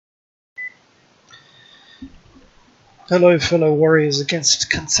Hello, fellow warriors against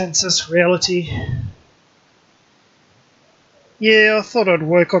consensus reality. Yeah, I thought I'd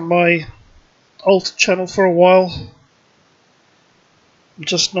work on my alt channel for a while. I'm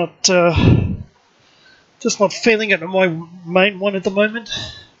just not feeling it on my main one at the moment.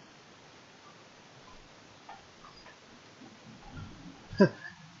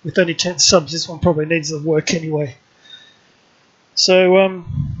 With only 10 subs, this one probably needs the work anyway. So,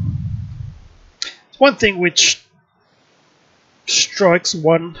 one thing which strikes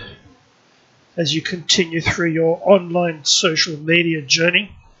one as you continue through your online social media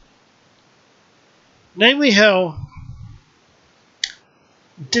journey, namely how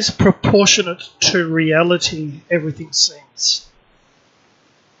disproportionate to reality everything seems.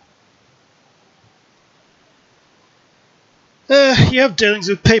 You have dealings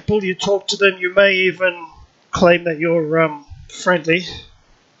with people, you talk to them, you may even claim that you're friendly.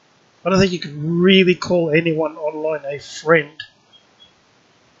 I don't think you can really call anyone online a friend,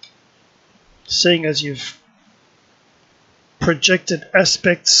 seeing as you've projected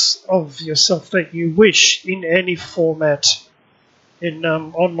aspects of yourself that you wish in any format in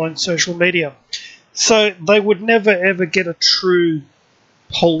online social media. So they would never ever get a true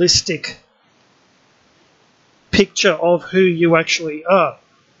holistic picture of who you actually are.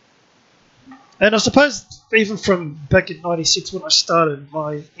 And I suppose even from back in '96 when I started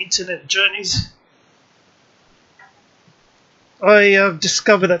my internet journeys, I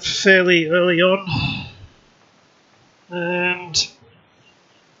discovered that fairly early on, and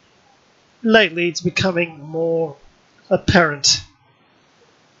lately it's becoming more apparent.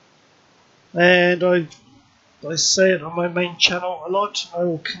 And I say it on my main channel a lot. I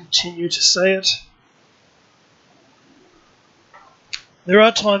will continue to say it. There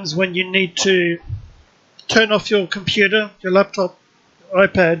are times when you need to turn off your computer, your laptop, your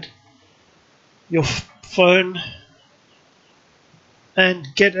iPad, your phone, and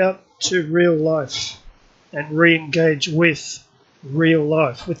get out to real life and re-engage with real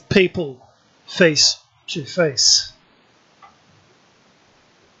life, with people face to face.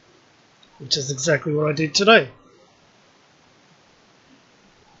 Which is exactly what I did today.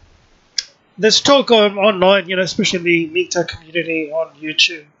 There's talk online, especially in the Meta community on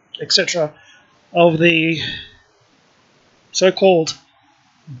YouTube, etc., of the so-called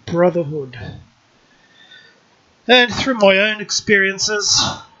brotherhood. And through my own experiences,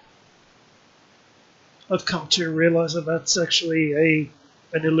 I've come to realize that that's actually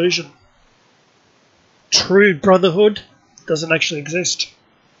an illusion. True brotherhood doesn't actually exist.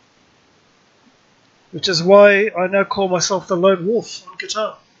 Which is why I now call myself the lone wolf on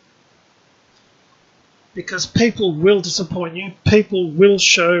guitar. Because people will disappoint you. People will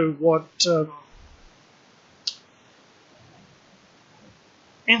show what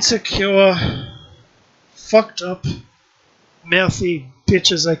insecure, fucked up, mouthy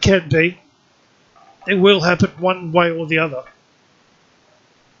bitches they can be. It will happen one way or the other.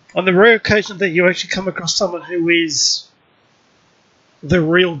 On the rare occasion that you actually come across someone who is the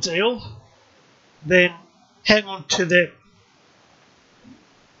real deal, then hang on to them.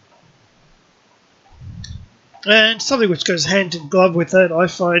 And something which goes hand in glove with that, I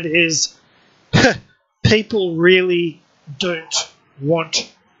find, is people really don't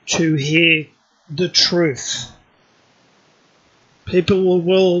want to hear the truth. People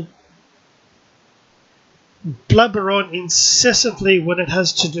will blabber on incessantly when it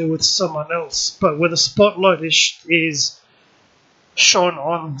has to do with someone else, but when the spotlight is shone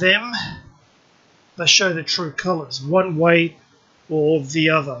on them, they show their true colours, one way or the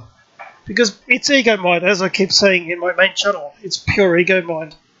other. Because it's ego mind, as I keep saying in my main channel. It's pure ego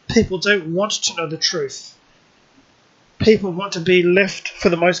mind. People don't want to know the truth. People want to be left, for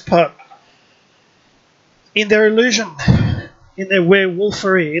the most part, in their illusion, in their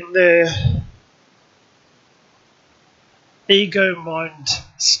werewolfery, in their ego mind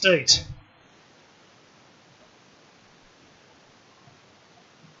state.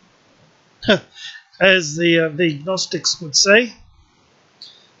 As the Gnostics would say,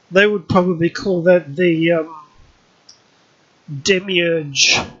 they would probably call that the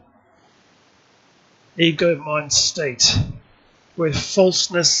demiurge ego mind state, where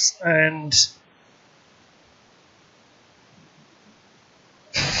falseness and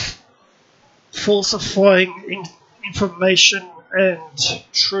falsifying information and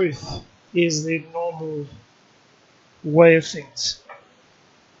truth is the normal way of things.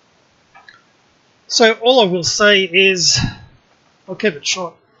 So all I will say is, I'll keep it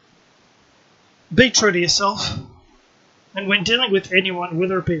short. Be true to yourself, and when dealing with anyone,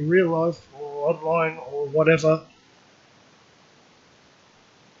 whether it be real life or online or whatever,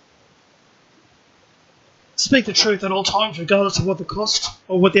 Speak the truth at all times, regardless of what the cost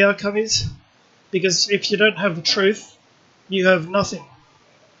or what the outcome is. Because if you don't have the truth, you have nothing.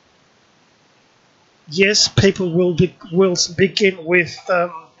 Yes, people will begin with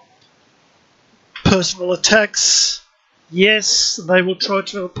personal attacks. Yes, they will try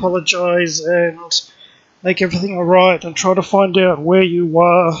to apologise and make everything alright and try to find out where you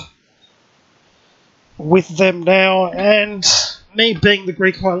are with them now. And me being the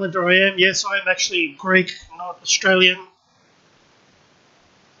Greek Highlander I am, yes, I am actually Greek, not Australian.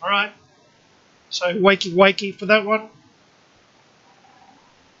 Alright, so wakey for that one.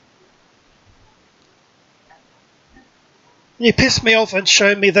 You piss me off and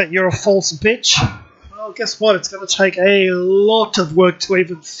show me that you're a false bitch. Well, guess what? It's going to take a lot of work to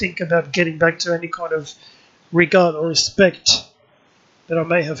even think about getting back to any kind of regard or respect that I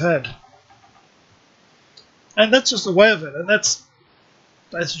may have had. And that's just the way of it, and that's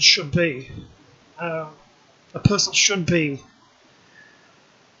as it should be. A person should be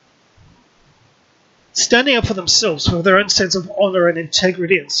standing up for themselves with their own sense of honour and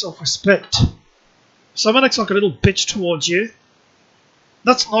integrity and self-respect. Someone acts like a little bitch towards you,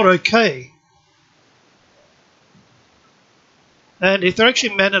 that's not okay. And if they're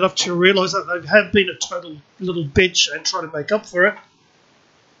actually man enough to realise that they have been a total little bitch and try to make up for it,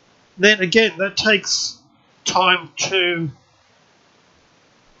 then again, that takes time to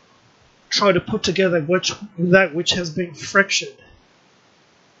try to put together that which has been fractured.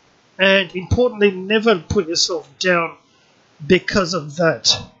 And importantly, never put yourself down because of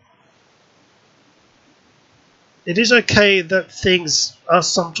that. It is okay that things are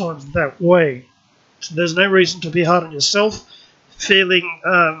sometimes that way. So there's no reason to be hard on yourself, feeling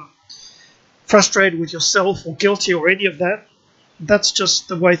frustrated with yourself or guilty or any of that. That's just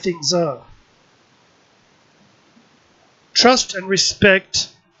the way things are. Trust and respect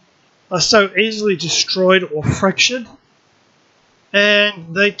are so easily destroyed or fractured,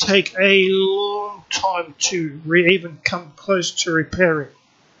 and they take a long time to even come close to repairing.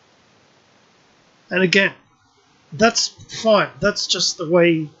 And again, that's fine. That's just the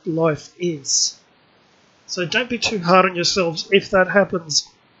way life is. So don't be too hard on yourselves if that happens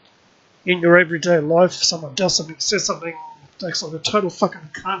in your everyday life. Someone does something, says something, acts like a total fucking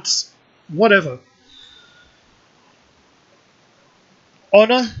cunt, whatever.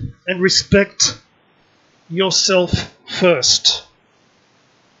 Honour and respect yourself first.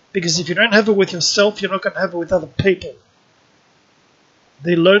 Because if you don't have it with yourself, you're not going to have it with other people.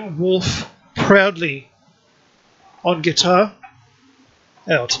 The lone wolf proudly on guitar,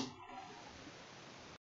 out.